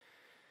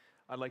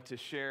I'd like to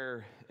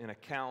share an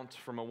account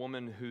from a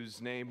woman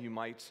whose name you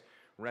might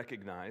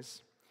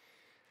recognize.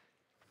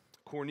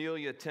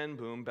 Cornelia ten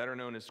Boom, better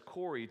known as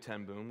Corrie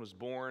ten Boom, was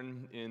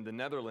born in the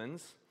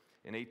Netherlands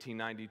in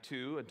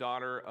 1892, a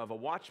daughter of a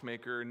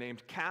watchmaker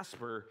named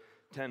Caspar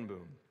ten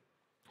Boom.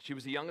 She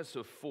was the youngest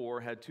of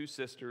four, had two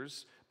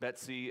sisters,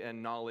 Betsy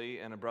and Nolly,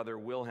 and a brother,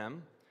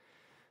 Wilhelm.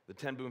 The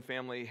ten Boom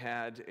family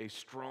had a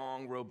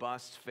strong,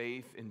 robust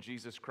faith in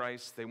Jesus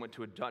Christ. They went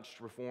to a Dutch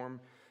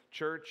Reformed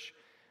church,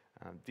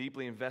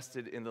 deeply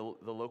invested in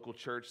the local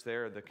church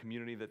there, the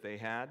community that they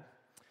had.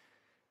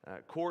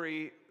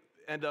 Corrie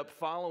ended up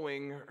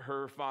following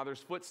her father's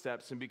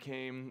footsteps and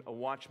became a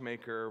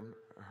watchmaker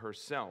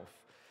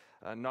herself.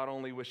 Not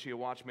only was she a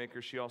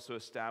watchmaker, she also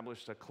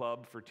established a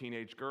club for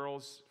teenage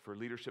girls, for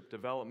leadership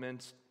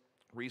development,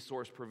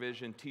 resource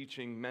provision,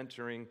 teaching,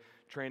 mentoring,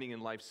 training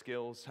in life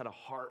skills, had a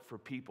heart for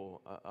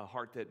people, a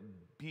heart that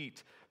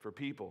beat for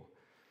people.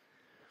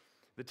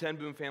 The ten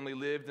Boom family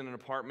lived in an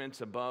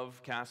apartment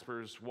above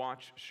Caspar's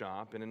watch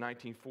shop, and in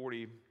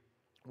 1940,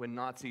 when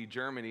Nazi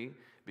Germany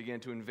began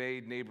to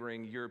invade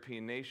neighboring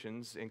European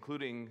nations,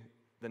 including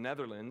the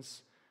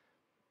Netherlands,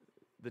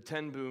 the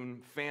ten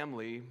Boom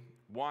family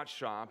watch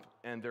shop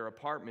and their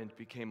apartment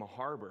became a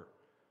harbor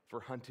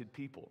for hunted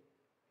people.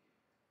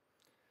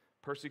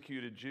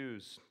 Persecuted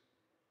Jews,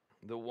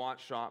 the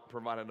watch shop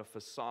provided a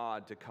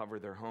facade to cover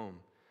their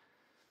home.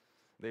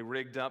 They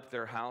rigged up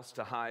their house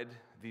to hide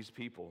these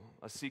people.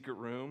 A secret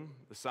room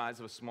the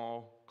size of a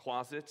small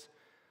closet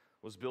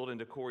was built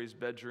into Corrie's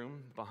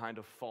bedroom behind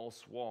a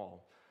false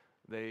wall.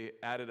 They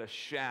added a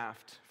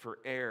shaft for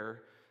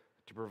air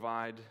to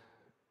provide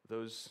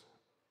those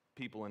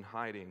people in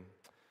hiding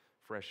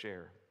fresh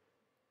air.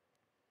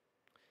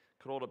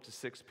 Could hold up to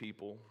 6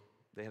 people.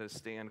 They had to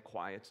stand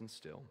quiet and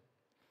still.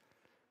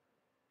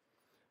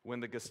 When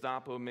the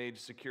Gestapo made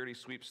security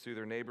sweeps through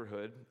their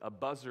neighborhood, a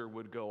buzzer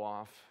would go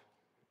off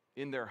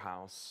in their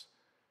house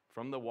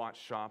from the watch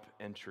shop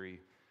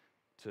entry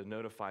to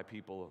notify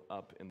people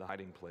up in the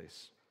hiding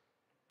place.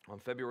 On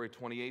February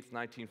 28th,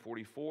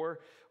 1944,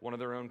 one of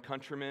their own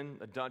countrymen,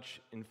 a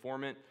Dutch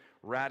informant,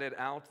 ratted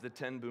out the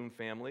ten Boom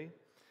family,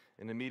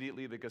 and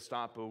immediately the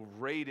Gestapo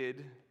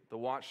raided the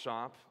watch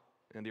shop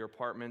and their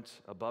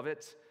apartment above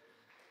it,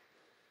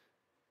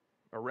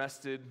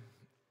 arrested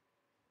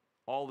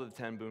all of the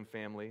ten Boom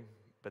family,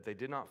 but they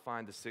did not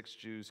find the 6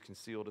 Jews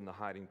concealed in the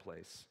hiding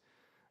place.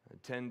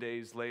 10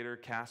 days later,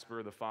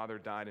 Caspar, the father,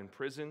 died in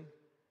prison.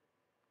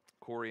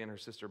 Corrie and her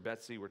sister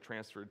Betsy were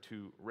transferred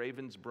to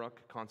Ravensbrück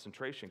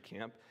concentration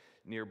camp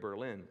near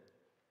Berlin.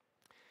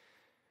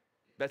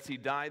 Betsy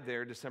died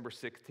there December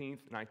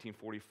 16th,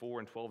 1944,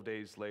 and 12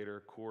 days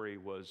later, Corrie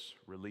was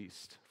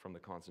released from the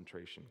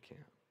concentration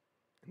camp.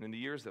 And in the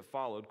years that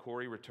followed,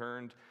 Corrie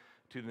returned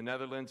to the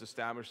Netherlands,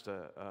 established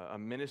a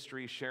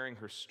ministry sharing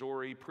her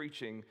story,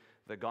 preaching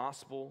the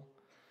gospel,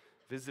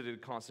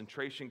 visited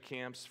concentration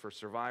camps for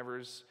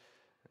survivors,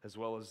 as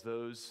well as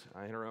those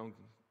in her own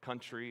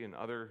country and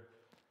other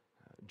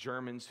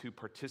Germans who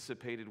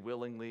participated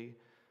willingly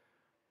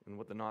in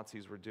what the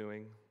Nazis were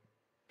doing.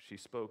 She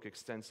spoke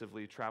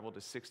extensively, traveled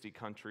to 60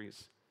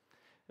 countries.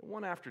 And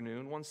one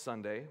afternoon, one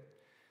Sunday,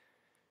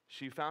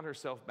 she found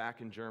herself back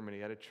in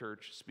Germany at a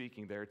church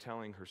speaking there,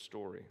 telling her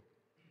story.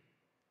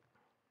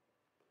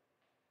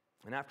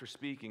 And after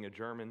speaking, a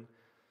German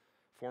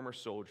former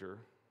soldier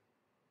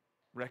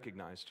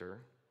recognized her,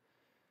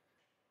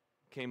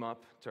 came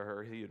up to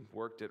her. He had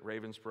worked at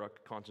Ravensbrück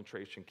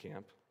concentration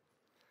camp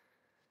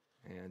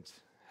and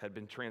had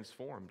been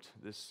transformed.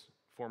 This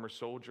former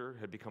soldier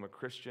had become a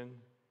Christian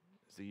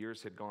as the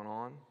years had gone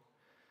on.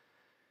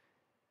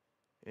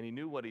 And he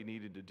knew what he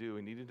needed to do.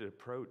 He needed to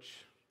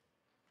approach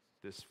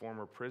this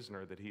former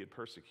prisoner that he had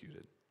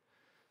persecuted.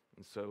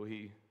 And so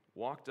he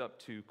walked up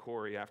to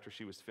Corrie after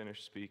she was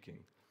finished speaking,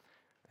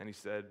 and he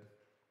said,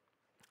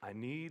 "I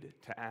need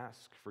to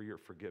ask for your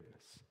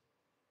forgiveness.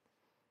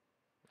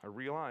 I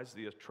realize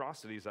the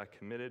atrocities I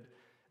committed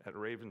at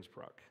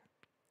Ravensbrück,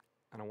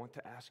 and I want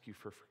to ask you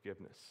for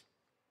forgiveness."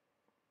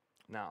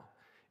 Now,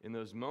 in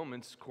those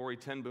moments, Corrie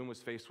ten Boom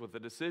was faced with a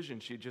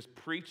decision. She had just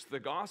preached the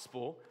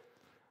gospel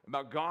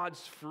about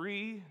God's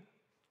free,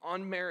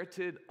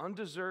 unmerited,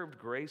 undeserved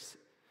grace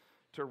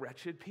to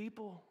wretched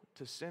people,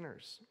 to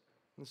sinners.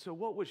 And so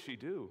what would she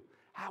do?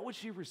 How would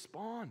she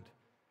respond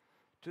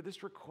to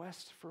this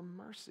request for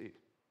mercy?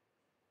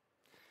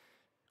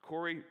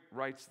 Corrie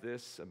writes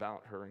this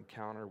about her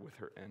encounter with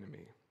her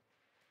enemy.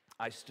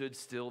 "I stood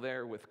still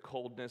there with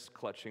coldness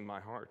clutching my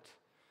heart.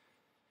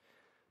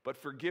 But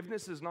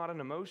forgiveness is not an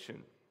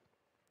emotion.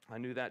 I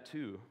knew that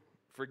too.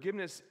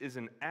 Forgiveness is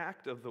an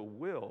act of the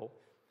will,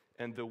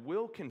 and the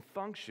will can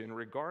function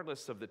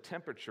regardless of the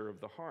temperature of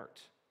the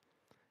heart.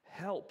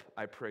 Help,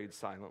 I prayed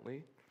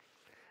silently.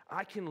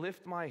 I can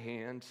lift my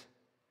hand.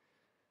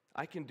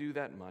 I can do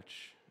that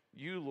much.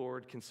 You,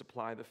 Lord, can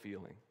supply the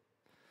feeling."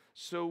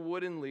 So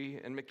woodenly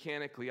and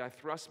mechanically, I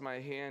thrust my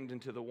hand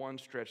into the one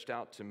stretched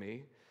out to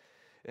me.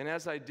 And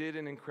as I did,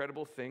 an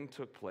incredible thing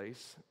took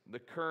place. The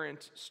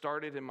current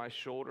started in my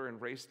shoulder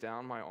and raced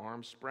down my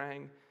arm,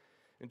 sprang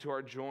into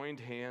our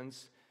joined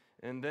hands,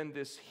 And then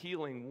this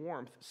healing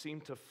warmth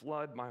seemed to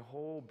flood my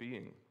whole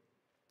being,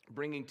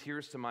 bringing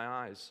tears to my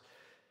eyes.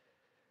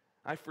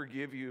 "I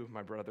forgive you,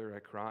 my brother," I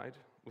cried,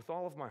 "with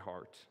all of my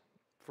heart."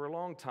 For a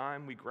long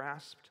time, we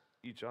grasped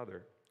each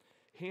other,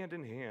 hand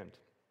in hand,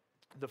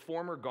 the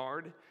former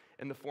guard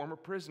and the former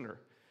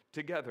prisoner,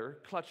 together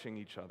clutching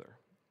each other.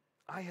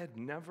 I had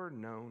never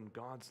known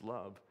God's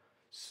love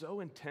so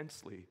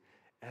intensely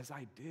as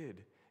I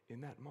did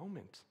in that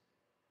moment.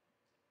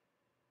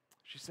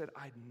 She said,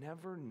 "I'd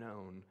never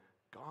known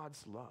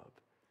God's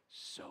love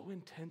so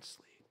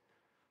intensely,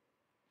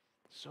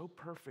 so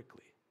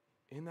perfectly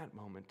in that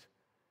moment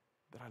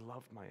that I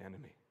loved my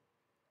enemy."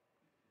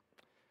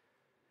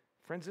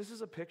 Friends, this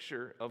is a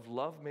picture of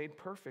love made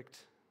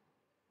perfect.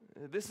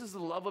 This is the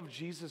love of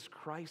Jesus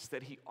Christ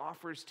that he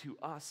offers to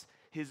us,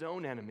 his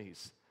own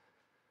enemies,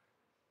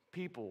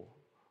 people,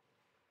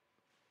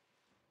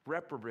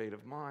 reprobate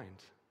of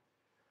mind.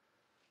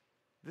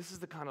 This is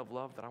the kind of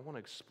love that I want to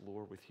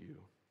explore with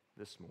you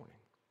this morning.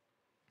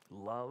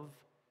 Love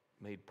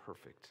made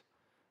perfect.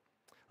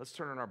 Let's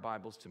turn in our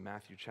Bibles to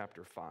Matthew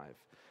chapter 5.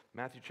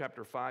 Matthew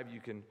chapter 5 you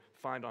can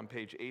find on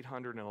page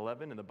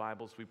 811 in the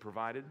Bibles we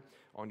provided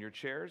on your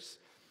chairs.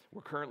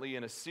 We're currently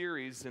in a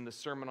series in the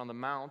Sermon on the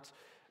Mount,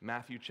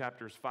 Matthew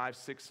chapters 5,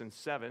 6, and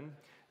 7.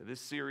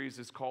 This series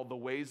is called The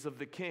Ways of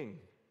the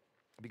King,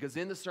 because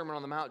in the Sermon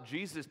on the Mount,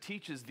 Jesus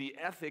teaches the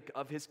ethic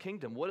of his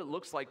kingdom, what it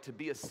looks like to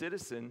be a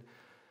citizen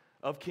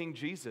of King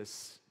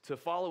Jesus, to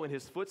follow in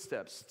his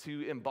footsteps,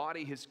 to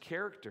embody his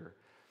character.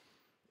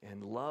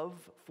 And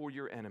love for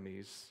your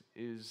enemies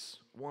is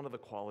one of the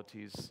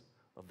qualities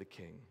of the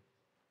king.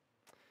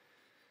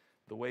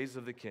 The Ways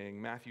of the King,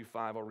 Matthew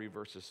 5, I'll read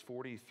verses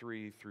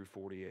 43 through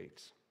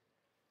 48.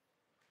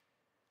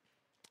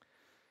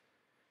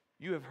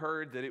 "You have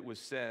heard that it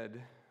was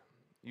said,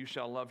 'You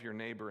shall love your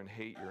neighbor and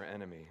hate your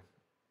enemy.'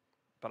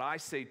 But I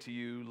say to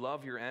you,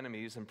 love your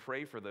enemies and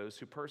pray for those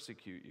who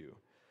persecute you,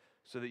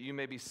 so that you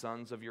may be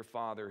sons of your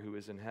Father who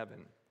is in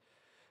heaven.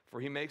 For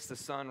he makes the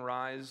sun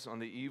rise on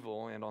the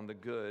evil and on the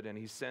good, and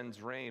he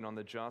sends rain on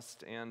the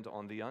just and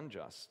on the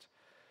unjust.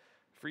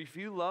 For if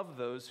you love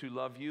those who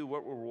love you,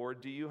 what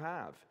reward do you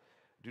have?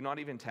 Do not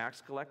even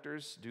tax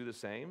collectors do the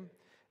same?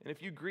 And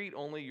if you greet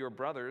only your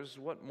brothers,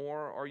 what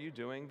more are you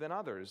doing than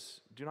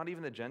others? Do not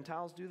even the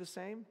Gentiles do the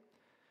same?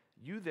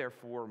 You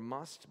therefore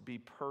must be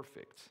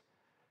perfect,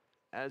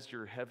 as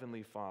your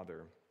heavenly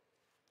Father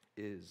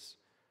is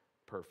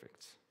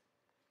perfect."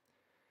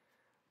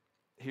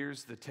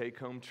 Here's the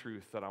take-home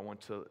truth that I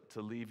want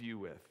to leave you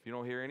with. If you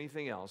don't hear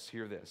anything else,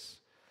 hear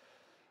this.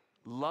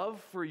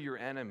 Love for your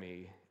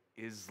enemy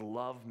is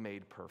love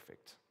made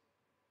perfect.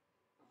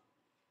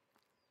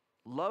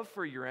 Love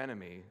for your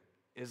enemy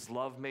is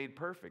love made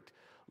perfect.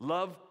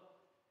 Love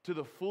to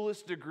the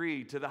fullest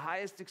degree, to the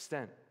highest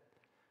extent.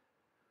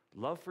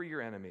 Love for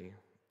your enemy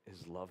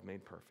is love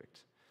made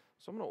perfect.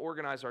 So I'm going to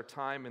organize our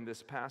time in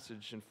this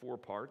passage in 4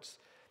 parts.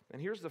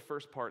 And here's the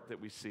first part that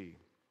we see: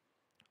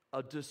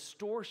 a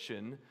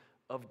distortion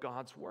of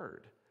God's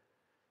word.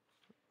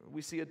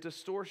 We see a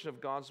distortion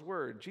of God's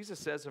word. Jesus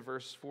says in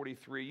verse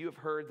 43, "You have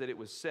heard that it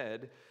was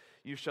said,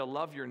 'You shall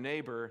love your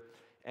neighbor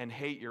and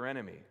hate your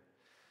enemy.'"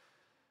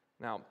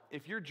 Now,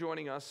 if you're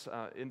joining us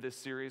in this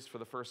series for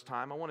the first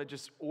time, I want to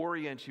just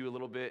orient you a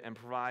little bit and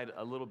provide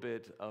a little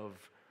bit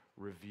of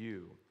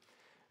review.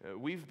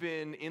 We've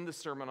been in the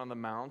Sermon on the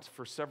Mount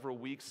for several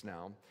weeks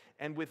now,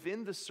 and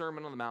within the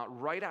Sermon on the Mount,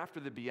 right after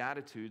the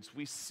Beatitudes,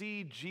 we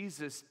see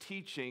Jesus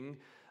teaching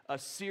a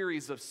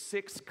series of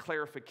 6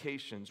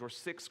 clarifications or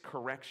 6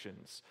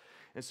 corrections.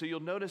 And so you'll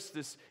notice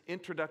this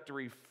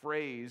introductory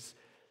phrase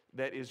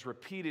that is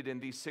repeated in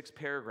these 6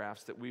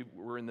 paragraphs that we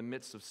were in the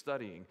midst of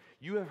studying.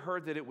 "You have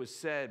heard that it was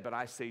said, but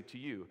I say to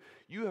you.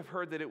 You have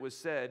heard that it was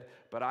said,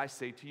 but I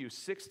say to you,"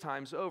 6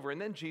 times over.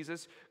 And then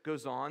Jesus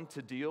goes on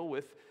to deal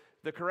with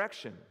the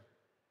correction.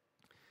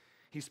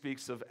 He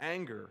speaks of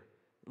anger,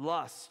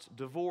 lust,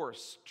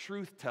 divorce,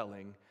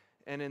 truth-telling,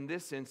 and in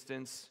this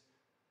instance,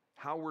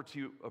 how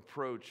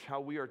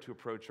we are to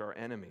approach our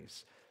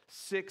enemies.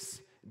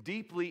 6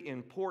 deeply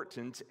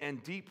important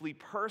and deeply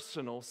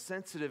personal,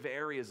 sensitive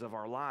areas of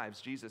our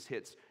lives Jesus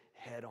hits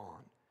head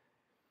on.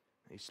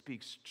 He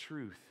speaks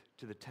truth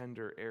to the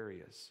tender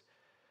areas.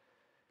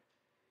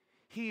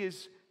 He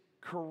is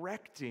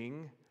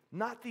correcting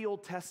not the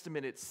Old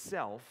Testament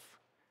itself,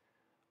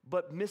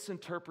 but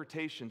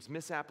misinterpretations,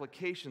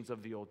 misapplications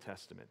of the Old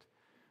Testament.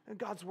 And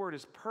God's word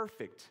is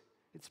perfect,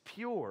 it's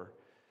pure,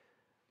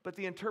 but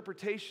the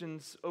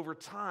interpretations over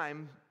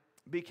time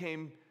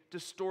became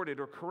distorted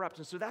or corrupt.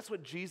 And so that's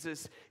what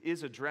Jesus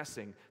is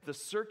addressing, the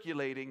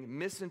circulating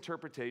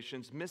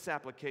misinterpretations,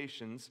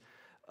 misapplications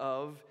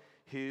of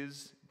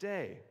his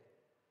day.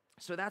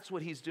 So that's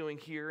what he's doing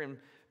here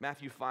in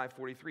Matthew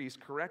 5:43. He's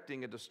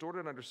correcting a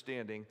distorted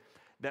understanding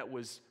that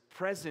was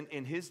present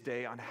in his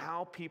day on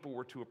how people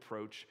were to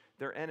approach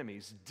their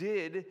enemies.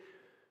 Did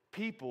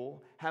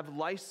people have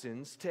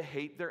license to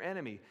hate their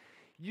enemy?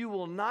 You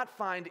will not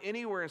find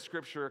anywhere in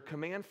Scripture a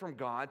command from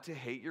God to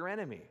hate your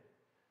enemy.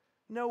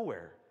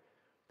 Nowhere.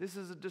 This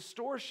is a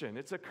distortion.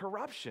 It's a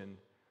corruption.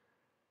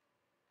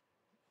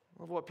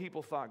 of what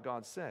people thought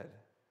God said.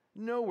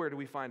 Nowhere do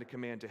we find a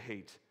command to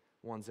hate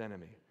one's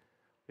enemy.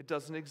 It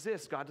doesn't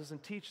exist. God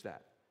doesn't teach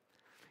that.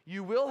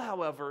 You will,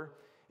 however,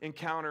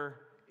 encounter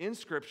in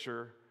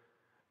Scripture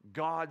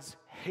God's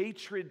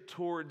hatred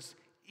towards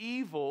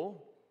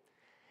evil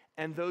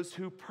and those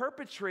who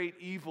perpetrate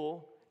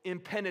evil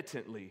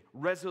impenitently,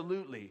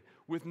 resolutely,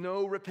 with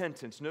no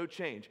repentance, no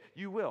change.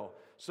 You will.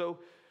 So,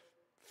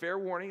 fair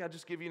warning, I'll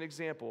just give you an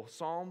example.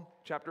 Psalm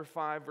chapter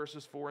 5,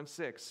 verses 4 and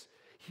 6.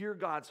 Hear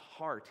God's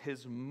heart,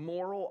 his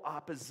moral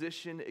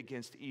opposition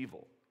against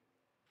evil.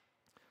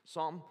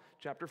 Psalm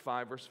chapter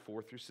 5, verse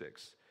 4 through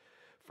 6.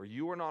 For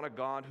you are not a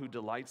God who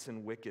delights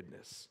in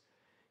wickedness.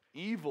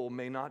 Evil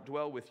may not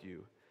dwell with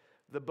you.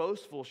 The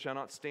boastful shall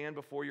not stand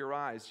before your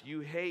eyes.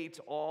 You hate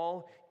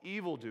all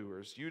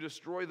evildoers. You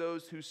destroy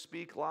those who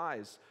speak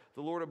lies.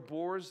 The Lord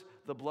abhors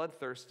the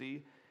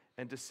bloodthirsty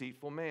and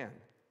deceitful man.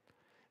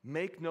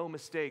 Make no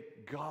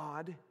mistake,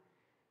 God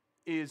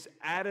is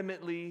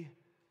adamantly,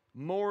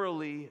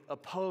 morally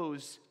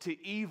opposed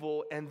to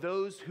evil and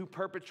those who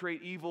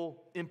perpetrate evil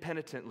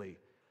impenitently,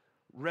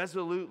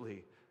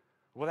 resolutely,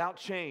 without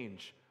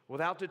change,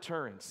 without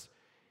deterrence.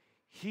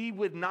 He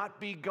would not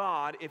be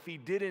God if he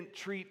didn't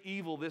treat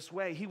evil this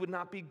way. He would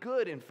not be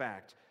good, in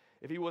fact,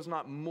 if he was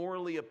not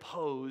morally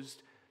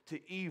opposed to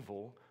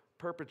evil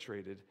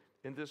perpetrated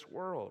in this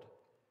world.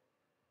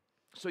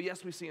 So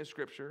yes, we see in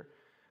Scripture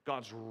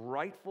God's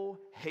rightful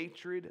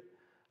hatred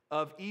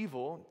of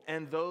evil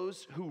and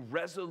those who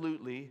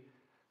resolutely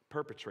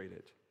perpetrate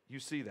it. You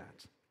see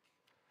that.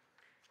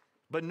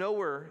 But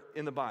nowhere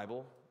in the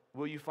Bible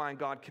will you find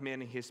God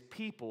commanding his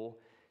people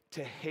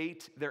to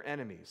hate their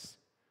enemies.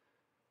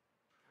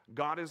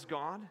 God is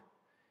God.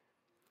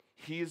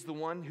 He is the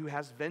one who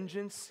has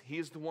vengeance. He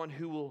is the one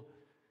who will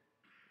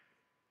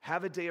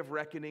have a day of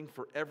reckoning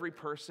for every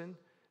person.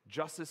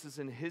 Justice is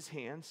in his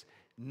hands.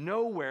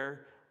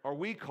 Nowhere are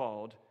we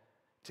called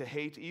to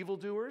hate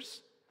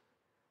evildoers.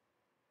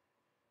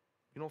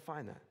 You don't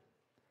find that.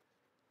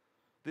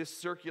 This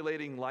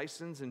circulating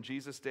license in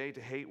Jesus' day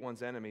to hate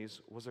one's enemies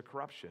was a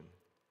corruption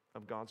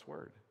of God's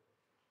word,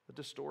 a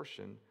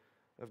distortion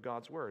of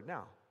God's word.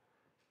 Now,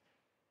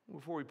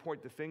 before we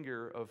point the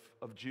finger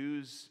of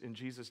Jews in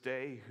Jesus'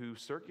 day who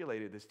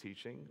circulated this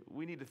teaching,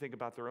 we need to think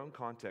about their own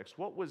context.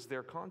 What was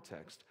their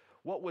context?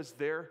 What was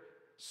their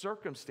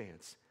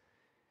circumstance?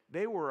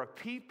 They were a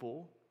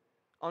people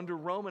under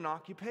Roman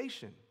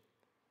occupation,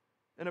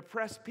 an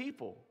oppressed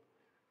people.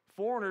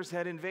 Foreigners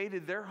had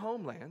invaded their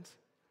homeland.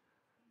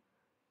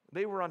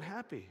 They were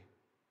unhappy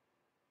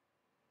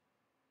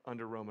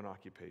under Roman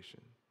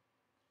occupation.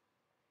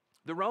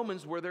 The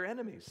Romans were their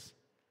enemies.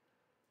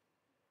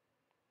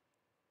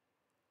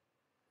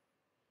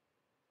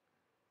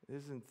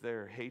 Isn't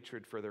their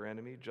hatred for their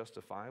enemy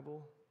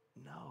justifiable?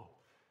 No,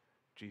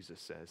 Jesus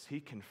says.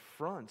 He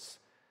confronts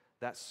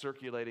that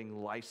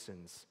circulating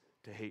license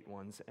to hate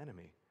one's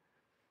enemy.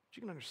 But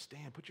you can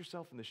understand, put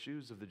yourself in the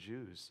shoes of the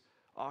Jews,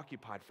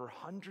 occupied for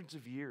hundreds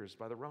of years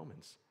by the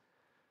Romans.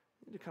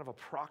 You need to kind of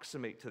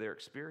approximate to their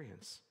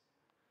experience.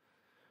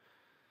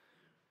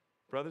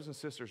 Brothers and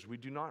sisters, we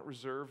do not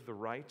reserve the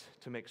right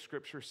to make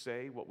Scripture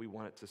say what we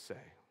want it to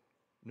say,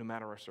 no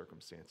matter our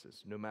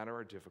circumstances, no matter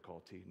our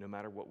difficulty, no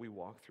matter what we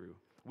walk through.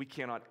 We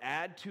cannot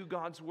add to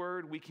God's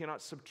word. We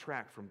cannot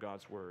subtract from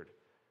God's word.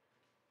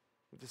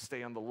 We have to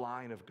stay on the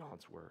line of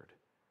God's word.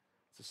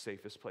 It's the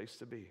safest place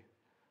to be.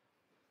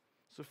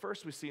 So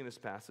first we see in this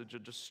passage a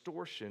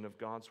distortion of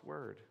God's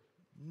word.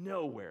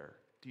 Nowhere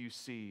do you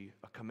see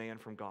a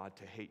command from God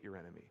to hate your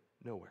enemy.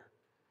 Nowhere.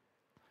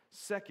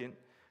 Second,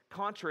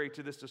 contrary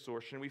to this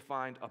distortion, we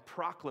find a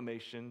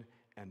proclamation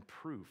and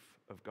proof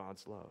of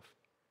God's love.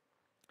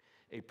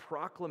 A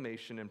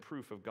proclamation and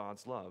proof of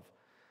God's love.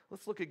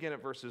 Let's look again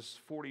at verses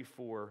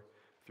 44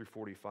 through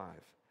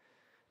 45.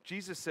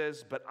 Jesus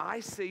says, "But I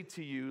say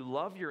to you,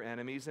 love your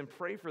enemies and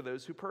pray for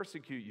those who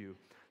persecute you,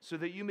 so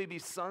that you may be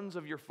sons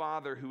of your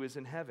Father who is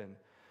in heaven.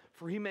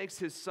 For he makes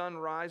his sun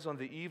rise on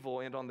the evil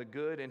and on the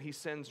good, and he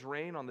sends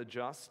rain on the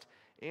just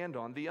and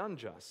on the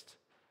unjust."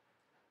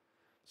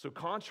 So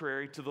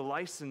contrary to the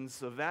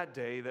license of that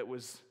day that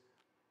was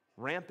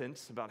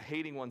rampant about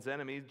hating one's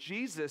enemies,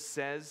 Jesus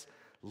says,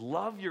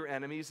 love your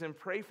enemies and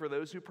pray for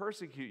those who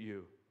persecute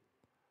you.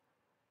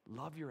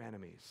 Love your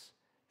enemies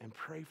and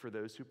pray for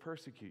those who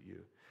persecute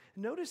you.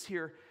 Notice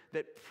here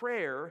that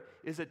prayer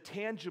is a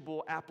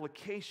tangible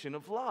application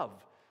of love.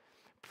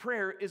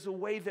 Prayer is a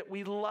way that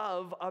we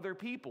love other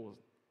people,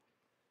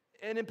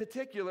 and in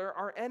particular,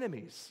 our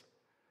enemies.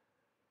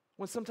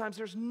 When sometimes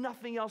there's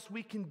nothing else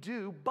we can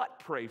do but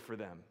pray for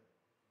them,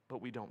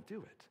 but we don't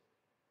do it.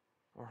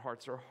 Our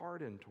hearts are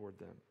hardened toward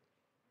them.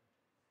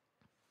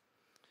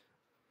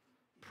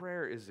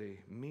 Prayer is a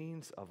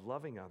means of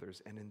loving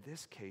others, and in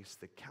this case,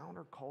 the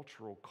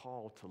countercultural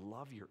call to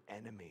love your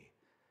enemy,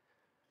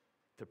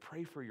 to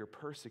pray for your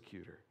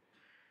persecutor.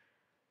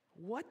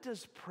 What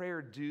does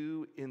prayer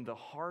do in the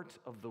heart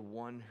of the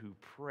one who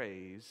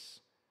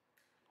prays?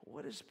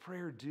 What does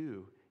prayer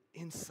do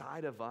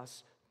inside of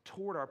us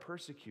toward our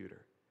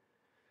persecutor?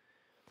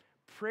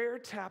 prayer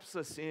taps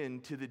us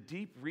into the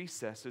deep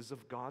recesses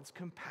of God's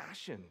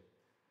compassion.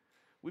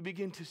 We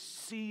begin to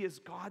see as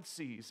God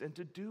sees and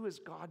to do as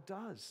God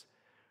does.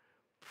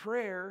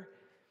 Prayer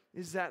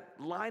is that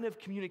line of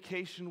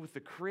communication with the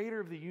creator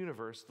of the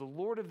universe, the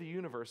Lord of the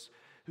universe,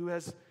 who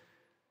has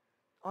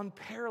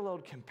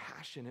unparalleled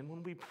compassion. And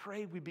when we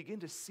pray, we begin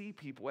to see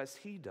people as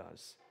he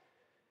does.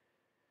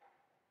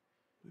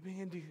 We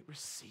begin to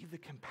receive the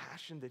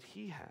compassion that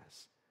he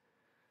has.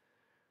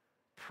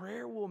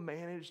 Prayer will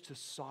manage to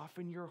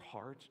soften your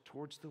heart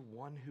towards the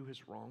one who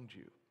has wronged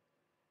you.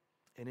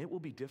 And it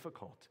will be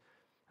difficult.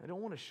 I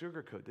don't want to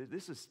sugarcoat this.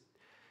 This is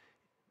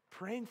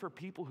praying for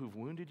people who've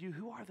wounded you.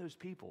 Who are those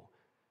people?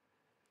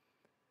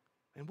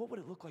 And what would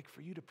it look like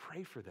for you to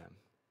pray for them,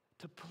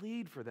 to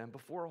plead for them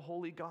before a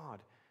holy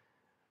God,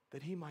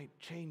 that he might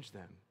change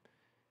them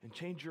and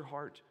change your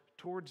heart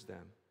towards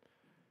them?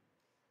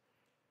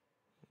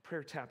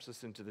 Prayer taps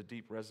us into the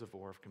deep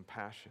reservoir of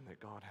compassion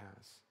that God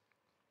has.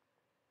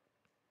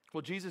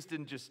 Well, Jesus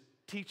didn't just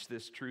teach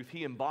this truth,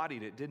 he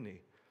embodied it, didn't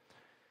he?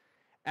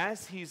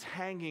 As he's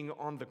hanging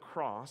on the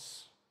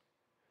cross,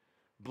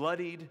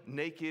 bloodied,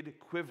 naked,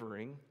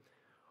 quivering,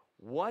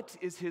 what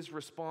is his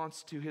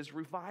response to his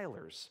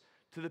revilers,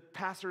 to the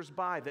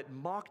passersby that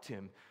mocked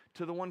him,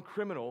 to the one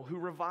criminal who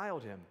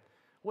reviled him?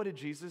 What did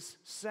Jesus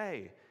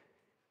say?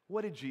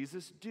 What did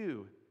Jesus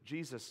do?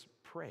 Jesus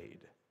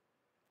prayed.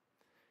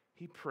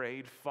 He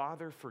prayed,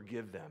 "Father,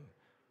 forgive them,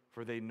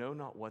 for they know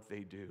not what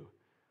they do."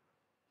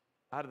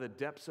 Out of the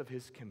depths of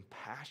his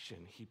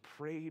compassion, he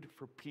prayed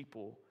for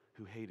people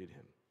who hated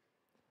him.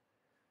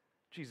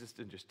 Jesus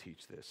didn't just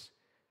teach this.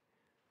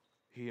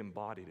 He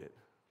embodied it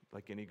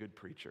like any good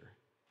preacher.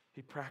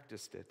 He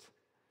practiced it.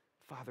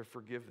 "Father,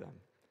 forgive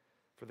them,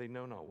 for they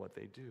know not what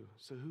they do."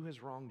 So who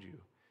has wronged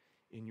you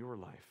in your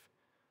life?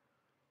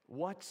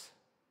 What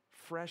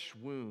fresh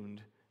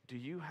wound do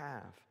you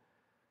have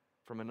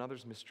from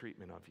another's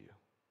mistreatment of you?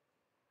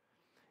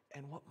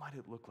 And what might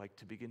it look like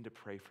to begin to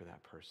pray for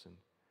that person?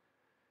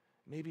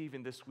 Maybe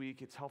even this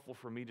week, it's helpful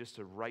for me just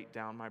to write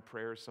down my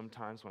prayers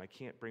sometimes when I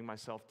can't bring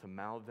myself to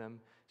mouth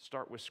them.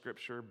 Start with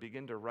Scripture,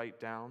 begin to write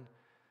down.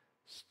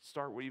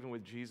 Start even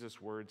with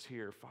Jesus' words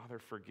here. "Father,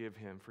 forgive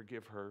him,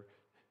 forgive her."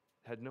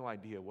 Had no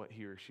idea what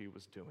he or she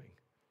was doing.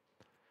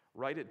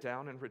 Write it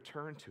down and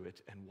return to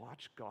it and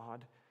watch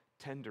God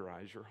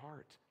tenderize your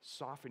heart,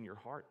 soften your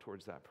heart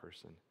towards that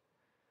person.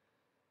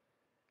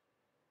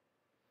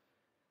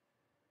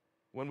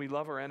 When we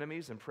love our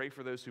enemies and pray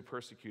for those who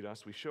persecute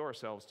us, we show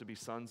ourselves to be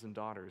sons and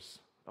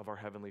daughters of our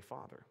Heavenly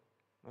Father.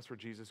 That's where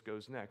Jesus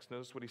goes next.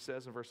 Notice what he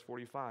says in verse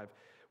 45.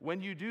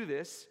 "When you do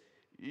this,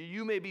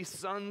 you may be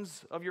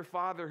sons of your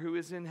Father who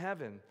is in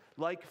heaven."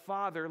 Like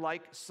Father,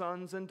 like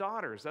sons and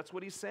daughters. That's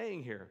what he's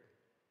saying here.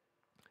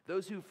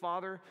 Those who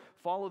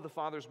follow the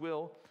Father's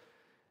will,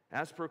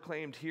 as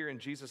proclaimed here in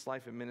Jesus'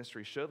 life and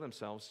ministry, show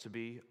themselves to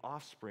be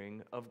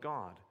offspring of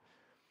God.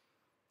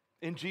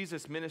 In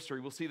Jesus'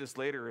 ministry, we'll see this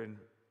later in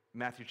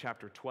Matthew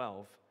chapter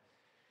 12.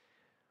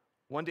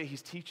 One day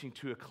he's teaching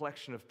to a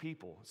collection of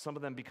people, some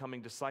of them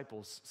becoming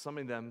disciples, some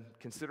of them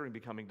considering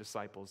becoming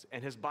disciples.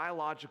 And his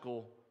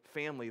biological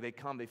family, they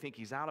think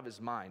he's out of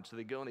his mind. So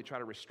they go and they try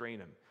to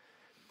restrain him.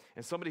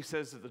 And somebody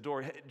says at the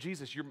door, "Hey,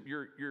 Jesus,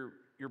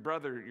 your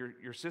brother,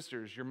 your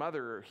sisters, your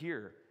mother are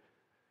here."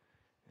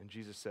 And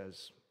Jesus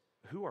says,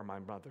 "Who are my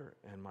mother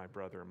and my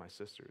brother and my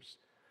sisters?"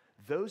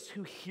 Those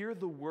who hear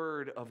the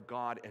word of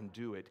God and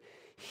do it.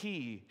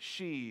 He,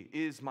 she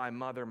is my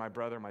mother, my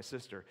brother, my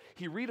sister.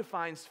 He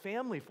redefines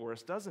family for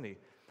us, doesn't he?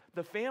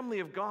 The family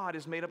of God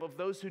is made up of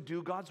those who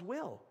do God's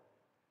will.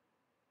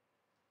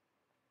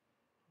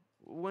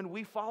 When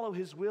we follow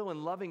his will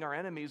in loving our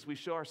enemies, we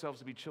show ourselves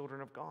to be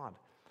children of God.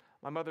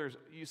 My mother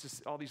used to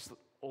say all these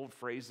old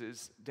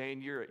phrases.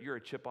 "Dane, you're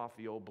a chip off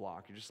the old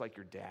block. You're just like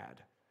your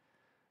dad.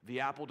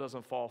 The apple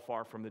doesn't fall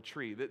far from the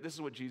tree." This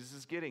is what Jesus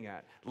is getting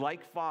at.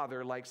 Like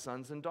Father, like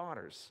sons and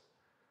daughters.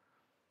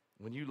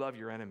 When you love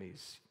your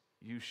enemies,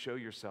 you show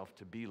yourself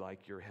to be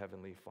like your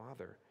heavenly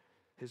Father,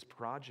 his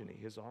progeny,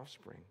 his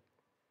offspring.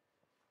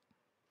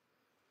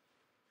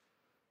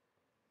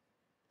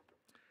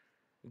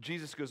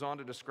 Jesus goes on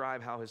to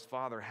describe how his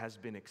Father has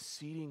been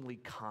exceedingly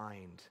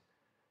kind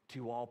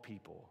to all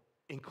people,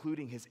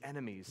 including his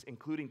enemies,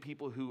 including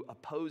people who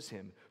oppose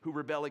him, who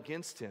rebel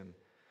against him.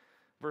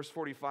 Verse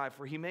 45,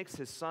 "For he makes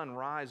his sun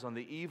rise on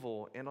the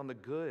evil and on the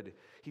good.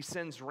 He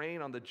sends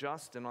rain on the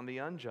just and on the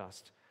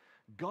unjust."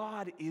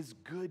 God is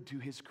good to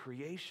his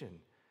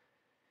creation.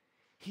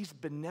 He's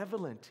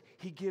benevolent.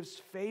 He gives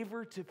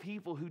favor to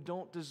people who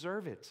don't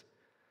deserve it.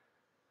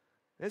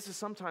 This is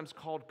sometimes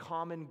called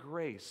common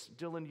grace.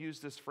 Dylan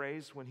used this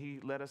phrase when he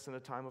led us in a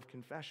time of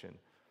confession.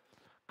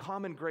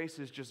 Common grace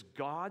is just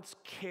God's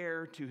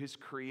care to his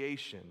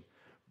creation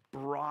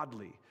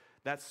broadly.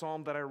 That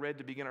psalm that I read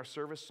to begin our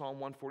service, Psalm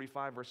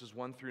 145, verses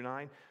 1 through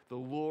 9, the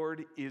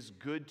Lord is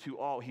good to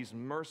all. He's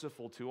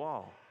merciful to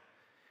all.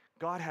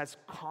 God has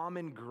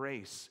common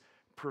grace,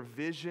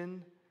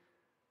 provision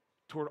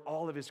toward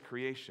all of his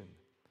creation.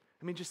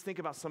 I mean, just think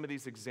about some of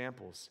these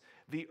examples.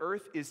 The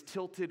earth is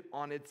tilted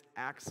on its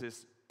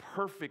axis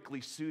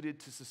perfectly suited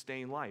to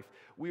sustain life.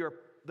 We are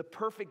the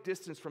perfect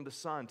distance from the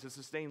sun to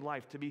sustain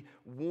life, to be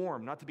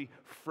warm, not to be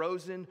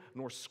frozen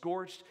nor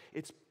scorched.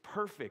 It's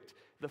perfect,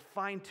 the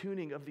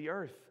fine-tuning of the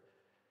earth.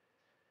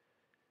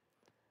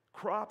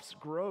 Crops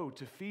grow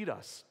to feed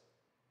us.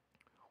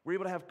 We're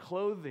able to have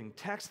clothing,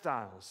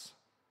 textiles,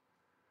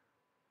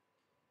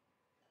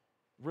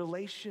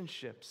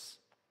 relationships.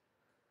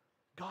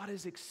 God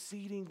is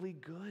exceedingly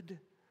good.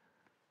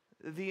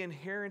 The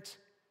inherent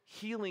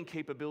healing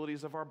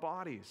capabilities of our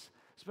bodies.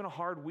 It's been a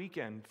hard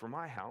weekend for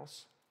my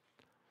house.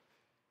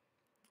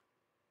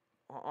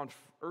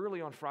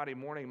 Early on Friday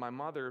morning, my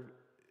mother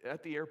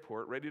at the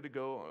airport, ready to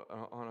go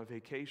on a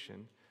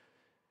vacation,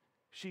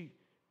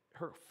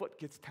 her foot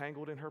gets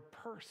tangled in her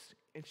purse,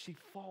 and she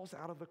falls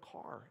out of the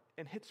car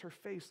and hits her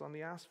face on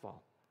the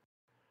asphalt.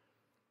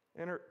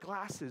 And her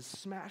glasses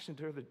smash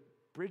into the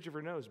bridge of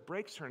her nose,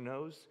 breaks her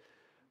nose.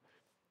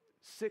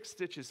 6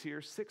 stitches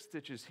here, 6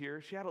 stitches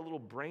here. She had a little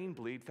brain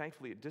bleed.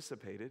 Thankfully, it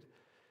dissipated.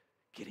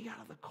 Getting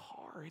out of the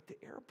car at the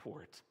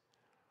airport.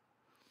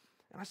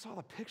 And I saw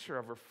the picture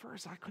of her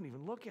first. I couldn't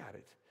even look at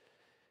it.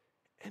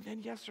 And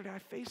then yesterday,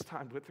 I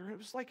FaceTimed with her. It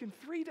was like in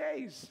 3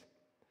 days.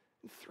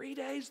 In 3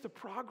 days, the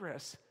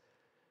progress.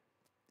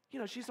 You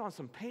know, she's on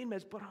some pain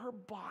meds, but her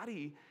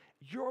body,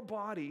 your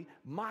body,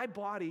 my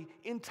body,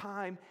 in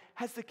time,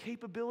 has the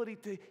capability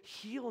to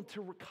heal and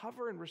to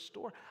recover and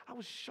restore. I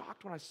was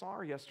shocked when I saw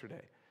her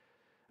yesterday.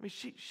 I mean,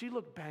 she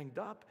looked banged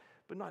up,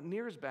 but not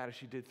near as bad as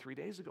she did 3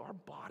 days ago. Our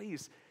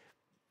bodies,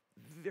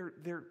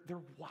 they're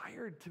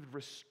wired to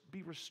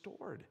be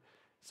restored.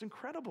 It's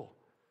incredible.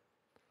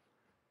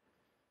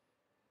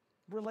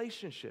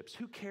 Relationships,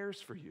 who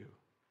cares for you?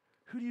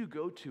 Who do you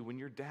go to when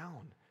you're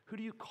down? Who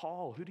do you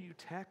call? Who do you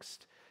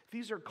text?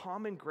 These are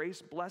common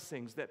grace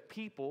blessings that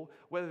people,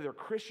 whether they're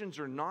Christians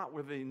or not,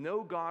 whether they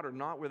know God or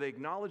not, whether they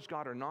acknowledge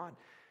God or not,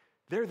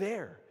 they're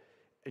there,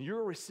 and you're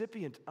a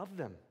recipient of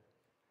them.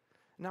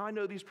 Now, I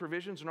know these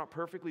provisions are not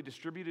perfectly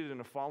distributed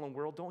in a fallen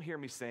world. Don't hear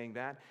me saying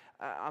that.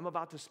 I'm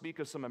about to speak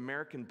of some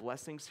American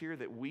blessings here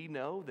that we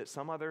know, that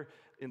some other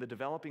in the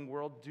developing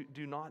world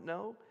do not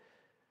know.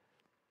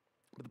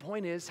 But the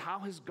point is, how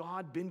has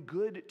God been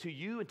good to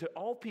you and to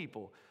all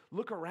people?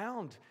 Look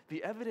around.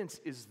 The evidence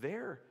is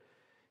there.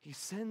 He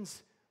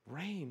sends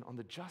rain on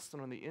the just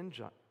and on the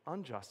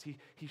unjust.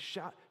 He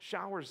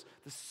showers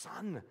the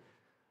sun,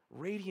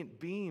 radiant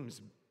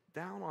beams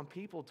down on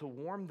people to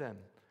warm them.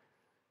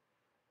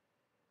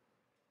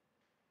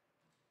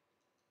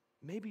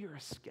 Maybe you're a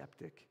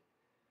skeptic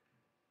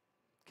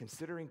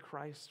considering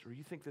Christ, or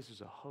you think this is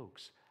a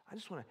hoax. I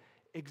just want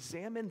to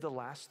examine the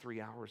last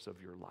 3 hours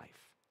of your life.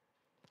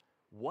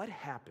 What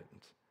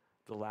happened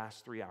the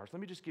last 3 hours?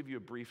 Let me just give you a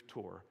brief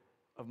tour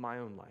of my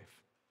own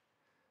life.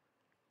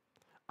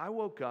 I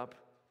woke up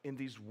in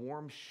these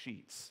warm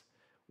sheets.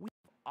 We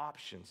have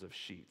options of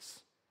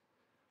sheets.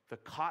 The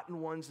cotton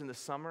ones in the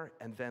summer,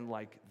 and then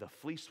like the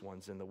fleece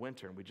ones in the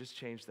winter, and we just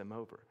changed them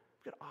over.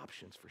 We've got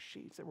options for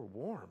sheets. They were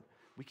warm.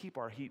 We keep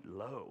our heat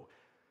low,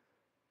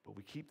 but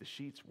we keep the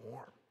sheets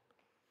warm.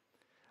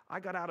 I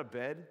got out of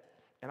bed,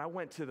 and I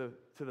went to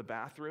the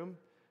bathroom,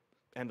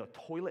 and the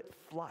toilet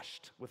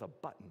flushed with a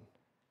button.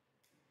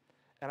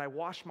 And I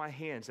washed my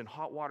hands, and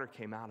hot water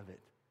came out of it.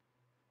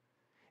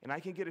 And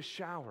I can get a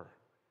shower,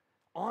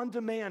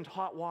 on-demand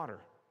hot water.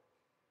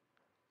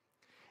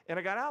 And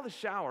I got out of the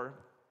shower,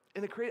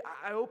 and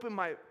I opened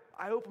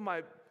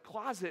my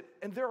closet,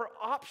 and there are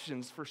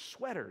options for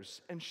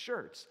sweaters and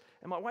shirts.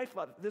 And my wife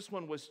thought this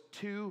one was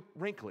too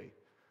wrinkly.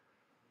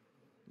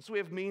 So we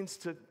have means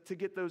to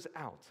get those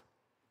out.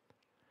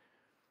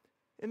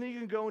 And then you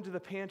can go into the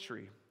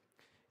pantry,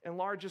 and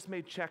Laura just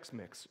made Chex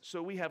Mix.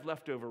 So we have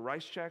leftover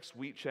rice Chex,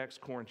 wheat Chex,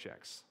 corn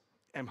Chex,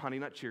 and Honey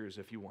Nut Cheerios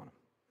if you want them.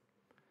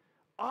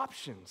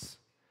 Options.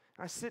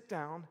 I sit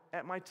down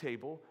at my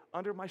table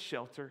under my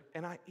shelter,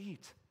 and I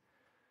eat.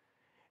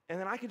 And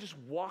then I can just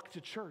walk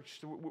to church.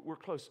 We're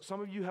close.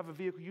 Some of you have a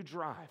vehicle, you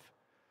drive.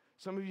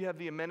 Some of you have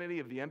the amenity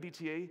of the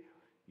MBTA.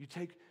 You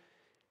take,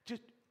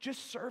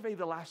 just survey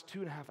the last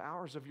 2.5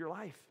 hours of your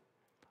life.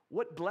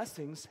 What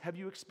blessings have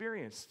you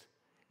experienced?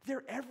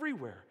 They're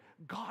everywhere.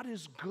 God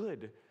is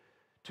good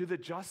to the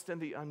just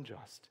and the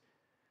unjust.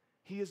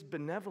 He is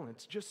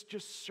benevolent. Just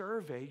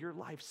survey your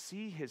life.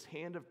 See his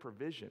hand of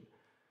provision.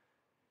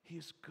 He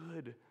is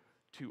good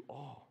to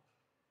all.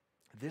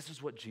 This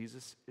is what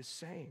Jesus is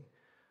saying.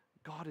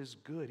 God is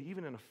good.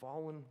 Even in a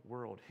fallen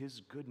world,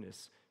 his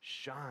goodness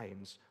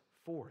shines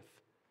forth.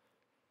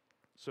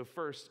 So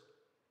first,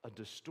 a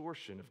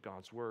distortion of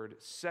God's word.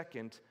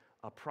 Second,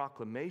 a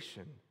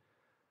proclamation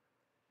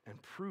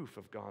and proof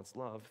of God's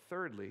love.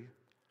 Thirdly,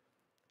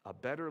 a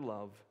better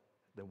love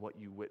than what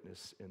you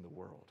witness in the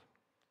world.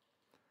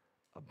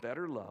 A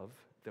better love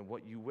than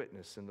what you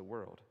witness in the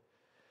world.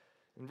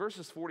 In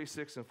verses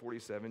 46 and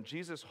 47,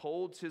 Jesus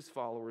holds his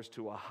followers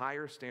to a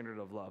higher standard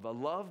of love, a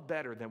love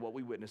better than what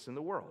we witness in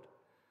the world.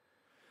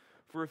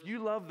 For if you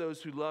love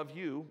those who love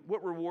you,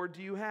 what reward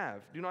do you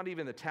have? Do not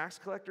even the tax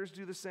collectors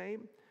do the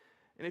same?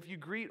 And if you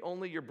greet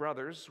only your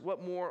brothers,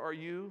 what more are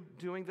you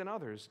doing than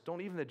others?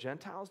 Don't even the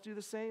Gentiles do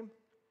the same?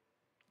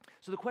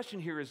 So the question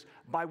here is,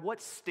 by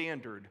what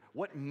standard,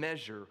 what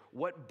measure,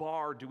 what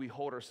bar do we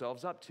hold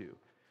ourselves up to?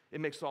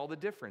 It makes all the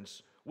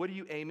difference. What are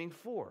you aiming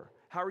for?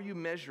 How are you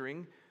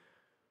measuring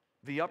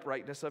the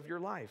uprightness of your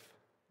life?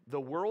 The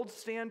world's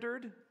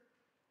standard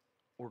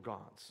or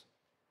God's?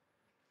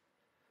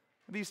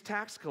 These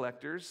tax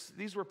collectors,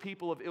 these were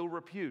people of ill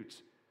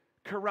repute,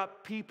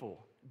 corrupt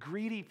people,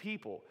 greedy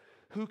people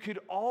who could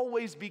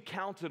always be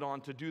counted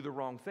on to do the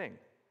wrong thing.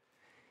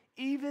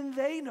 Even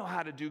they know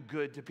how to do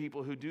good to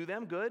people who do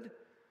them good.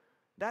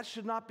 That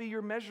should not be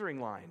your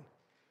measuring line.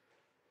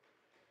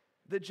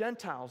 The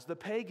Gentiles, the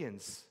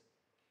pagans,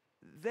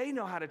 they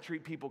know how to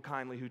treat people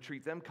kindly who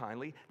treat them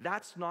kindly.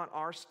 That's not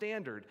our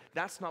standard.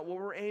 That's not what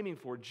we're aiming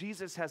for.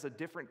 Jesus has a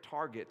different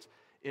target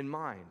in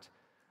mind,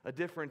 a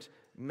different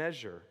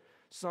measure,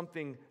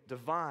 something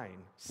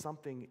divine,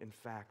 something, in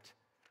fact,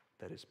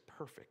 that is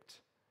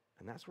perfect.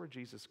 And that's where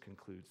Jesus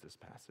concludes this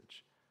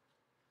passage.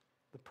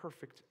 The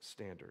perfect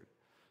standard.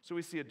 So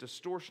we see a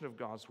distortion of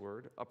God's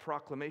word, a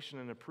proclamation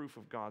and a proof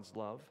of God's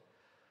love,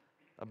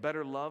 a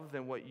better love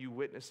than what you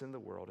witness in the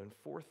world, and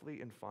fourthly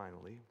and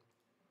finally,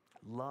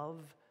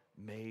 love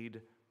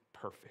made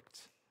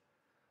perfect.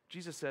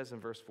 Jesus says in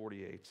verse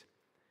 48,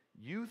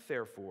 "You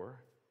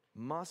therefore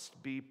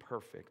must be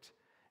perfect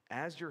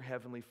as your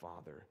heavenly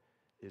Father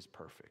is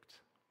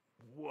perfect."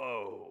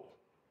 Whoa.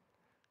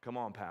 Come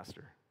on,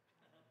 Pastor.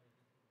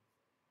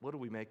 What do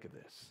we make of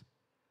this?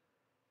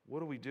 What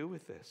do we do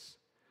with this?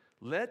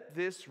 Let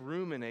this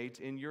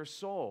ruminate in your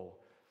soul.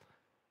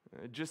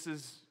 Just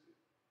as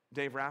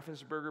Dave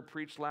Raffensperger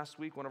preached last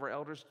week, one of our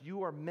elders,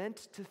 you are meant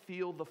to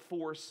feel the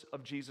force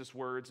of Jesus'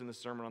 words in the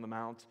Sermon on the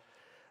Mount,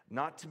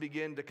 not to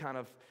begin to kind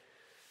of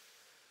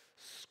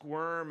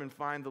squirm and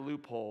find the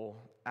loophole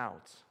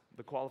out,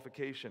 the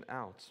qualification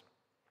out.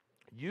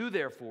 You,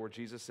 therefore,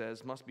 Jesus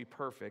says, must be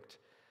perfect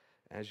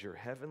as your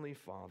heavenly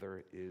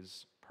Father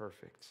is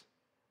perfect.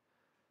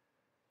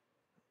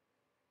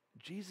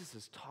 Jesus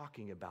is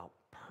talking about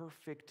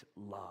perfect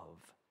love.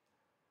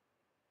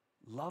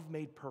 Love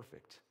made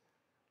perfect.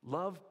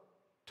 Love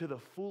to the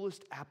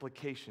fullest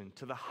application,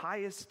 to the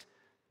highest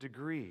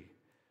degree.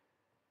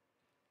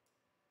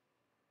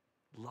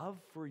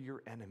 Love for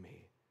your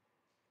enemy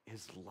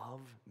is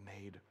love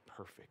made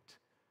perfect.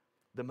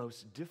 The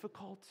most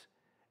difficult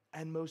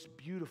and most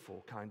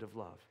beautiful kind of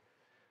love.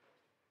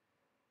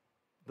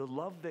 The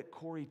love that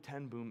Corrie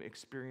ten Boom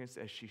experienced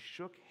as she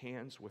shook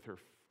hands with her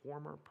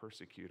former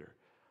persecutor.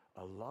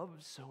 A love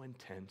so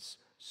intense,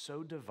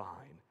 so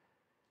divine,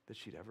 that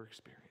she'd ever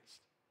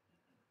experienced.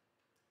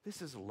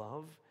 This is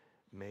love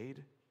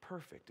made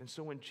perfect. And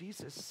so when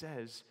Jesus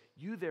says,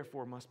 you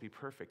therefore must be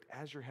perfect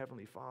as your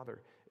heavenly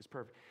Father is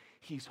perfect,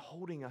 he's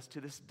holding us to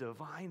this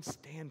divine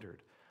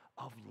standard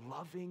of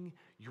loving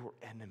your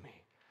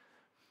enemy,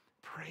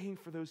 praying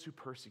for those who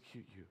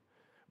persecute you,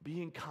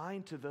 being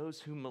kind to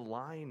those who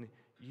malign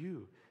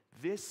you.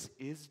 This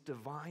is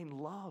divine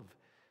love.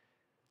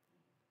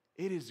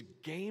 It is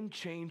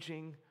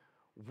game-changing,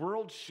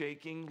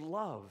 world-shaking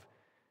love.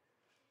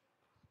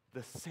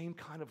 The same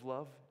kind of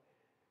love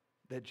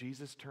that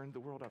Jesus turned the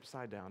world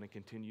upside down and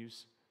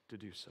continues to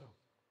do so.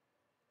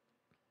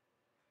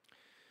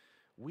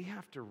 We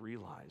have to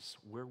realize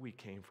where we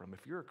came from.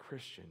 If you're a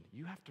Christian,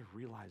 you have to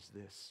realize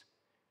this.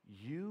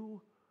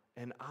 You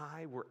and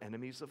I were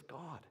enemies of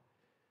God,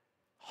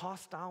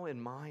 hostile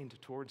in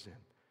mind towards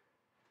him,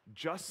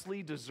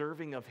 justly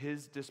deserving of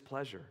his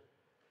displeasure.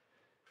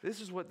 This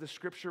is what the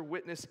scripture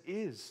witness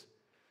is.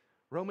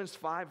 Romans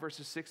 5,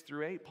 verses 6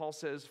 through 8, Paul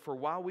says, "For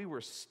while we were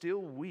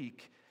still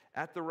weak,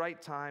 at the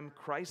right time,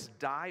 Christ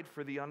died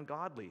for the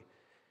ungodly."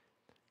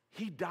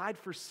 He died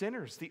for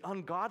sinners, the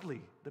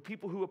ungodly, the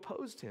people who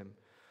opposed him.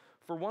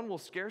 "For one will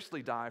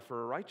scarcely die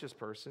for a righteous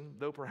person,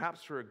 though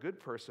perhaps for a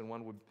good person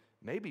one would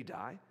maybe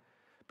die.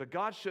 But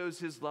God shows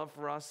his love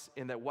for us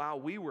in that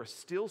while we were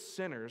still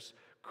sinners,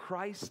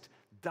 Christ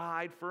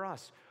died for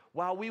us.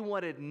 While we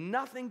wanted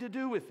nothing to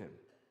do with him,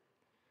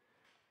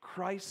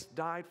 Christ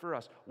died for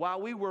us.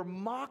 While we were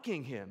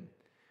mocking him,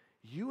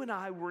 you and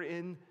I were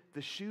in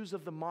the shoes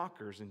of the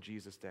mockers in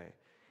Jesus' day.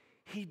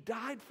 He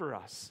died for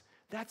us.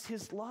 That's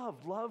his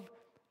love. Love,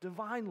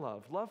 divine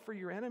love. Love for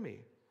your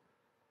enemy.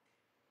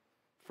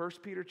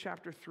 1 Peter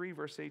chapter 3,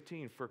 verse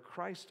 18, "For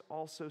Christ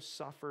also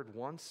suffered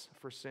once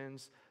for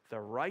sins, the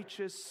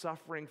righteous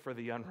suffering for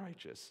the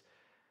unrighteous,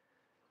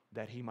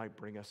 that he might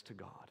bring us to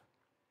God."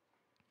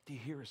 Do you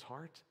hear his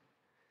heart?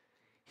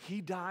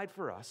 He died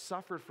for us,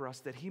 suffered for us,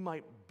 that he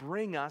might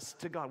bring us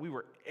to God. We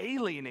were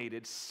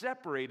alienated,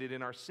 separated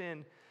in our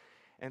sin,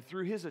 and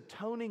through his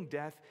atoning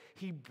death,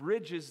 he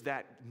bridges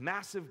that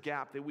massive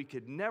gap that we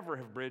could never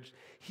have bridged.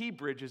 He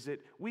bridges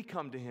it. We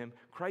come to him.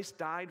 Christ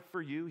died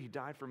for you. He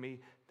died for me,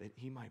 that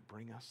he might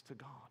bring us to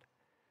God.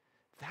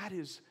 That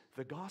is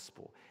the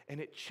gospel,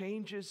 and it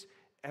changes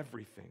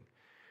everything.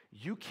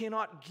 You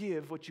cannot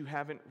give what you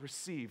haven't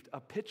received. A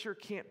pitcher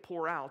can't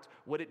pour out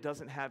what it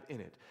doesn't have in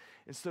it.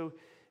 And so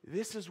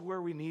this is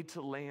where we need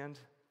to land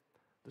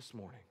this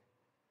morning.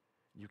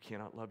 You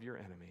cannot love your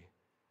enemy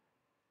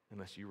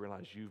unless you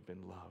realize you've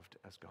been loved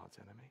as God's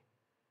enemy.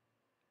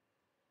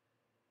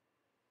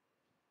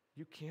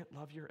 You can't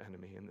love your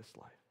enemy in this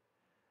life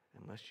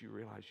unless you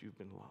realize you've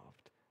been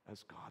loved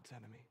as God's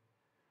enemy.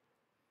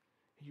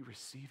 You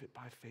receive it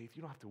by faith.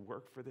 You don't have to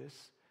work for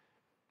this.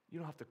 You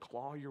don't have to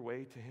claw your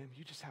way to him.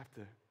 You just have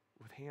to,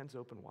 with hands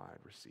open wide,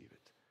 receive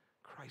it.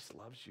 Christ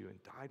loves you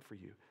and died for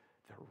you.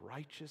 The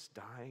righteous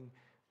dying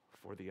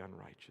for the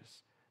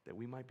unrighteous, that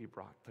we might be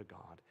brought to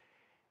God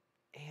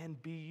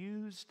and be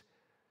used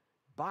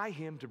by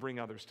him to bring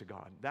others to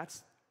God.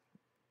 That's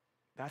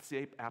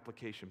the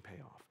application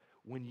payoff.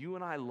 When you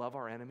and I love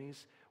our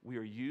enemies, we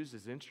are used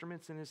as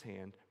instruments in his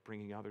hand,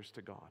 bringing others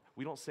to God.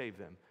 We don't save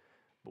them,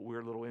 but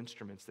we're little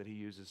instruments that he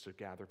uses to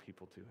gather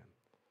people to him.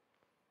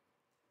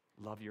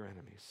 Love your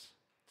enemies.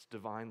 It's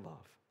divine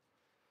love.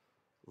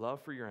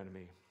 Love for your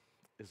enemy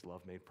is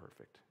love made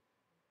perfect.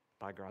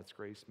 By God's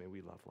grace, may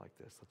we love like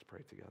this. Let's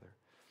pray together.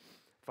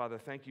 Father,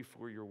 thank you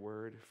for your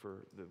word,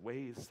 for the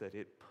ways that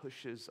it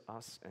pushes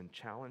us and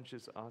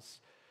challenges us,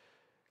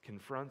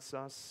 confronts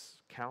us,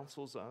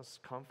 counsels us,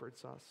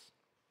 comforts us.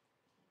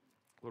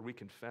 Lord, we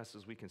confess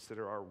as we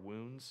consider our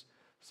wounds,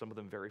 some of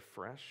them very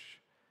fresh,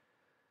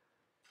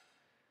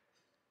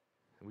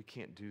 and we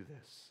can't do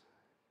this.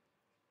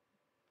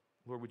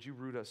 Lord, would you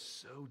root us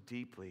so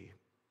deeply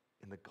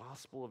in the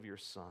gospel of your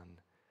Son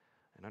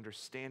and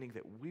understanding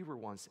that we were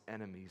once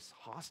enemies,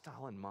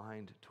 hostile in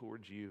mind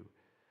towards you,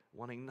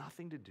 wanting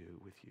nothing to do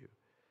with you.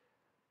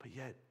 But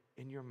yet,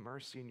 in your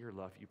mercy and your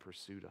love, you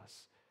pursued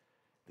us,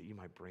 that you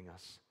might bring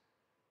us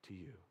to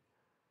you.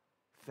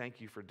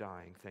 Thank you for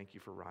dying. Thank you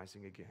for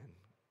rising again.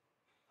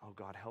 Oh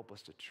God, help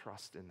us to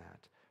trust in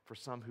that. For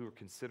some who are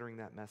considering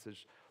that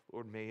message,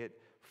 Lord, may it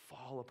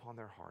fall upon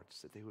their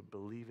hearts, that they would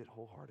believe it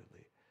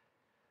wholeheartedly.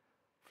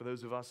 For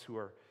those of us who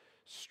are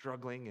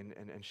struggling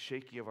and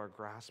shaky of our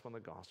grasp on the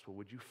gospel,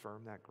 would you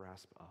firm that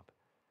grasp up,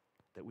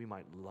 that we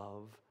might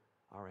love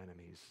our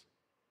enemies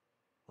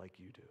like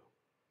you do.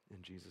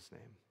 In Jesus'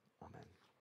 name, amen.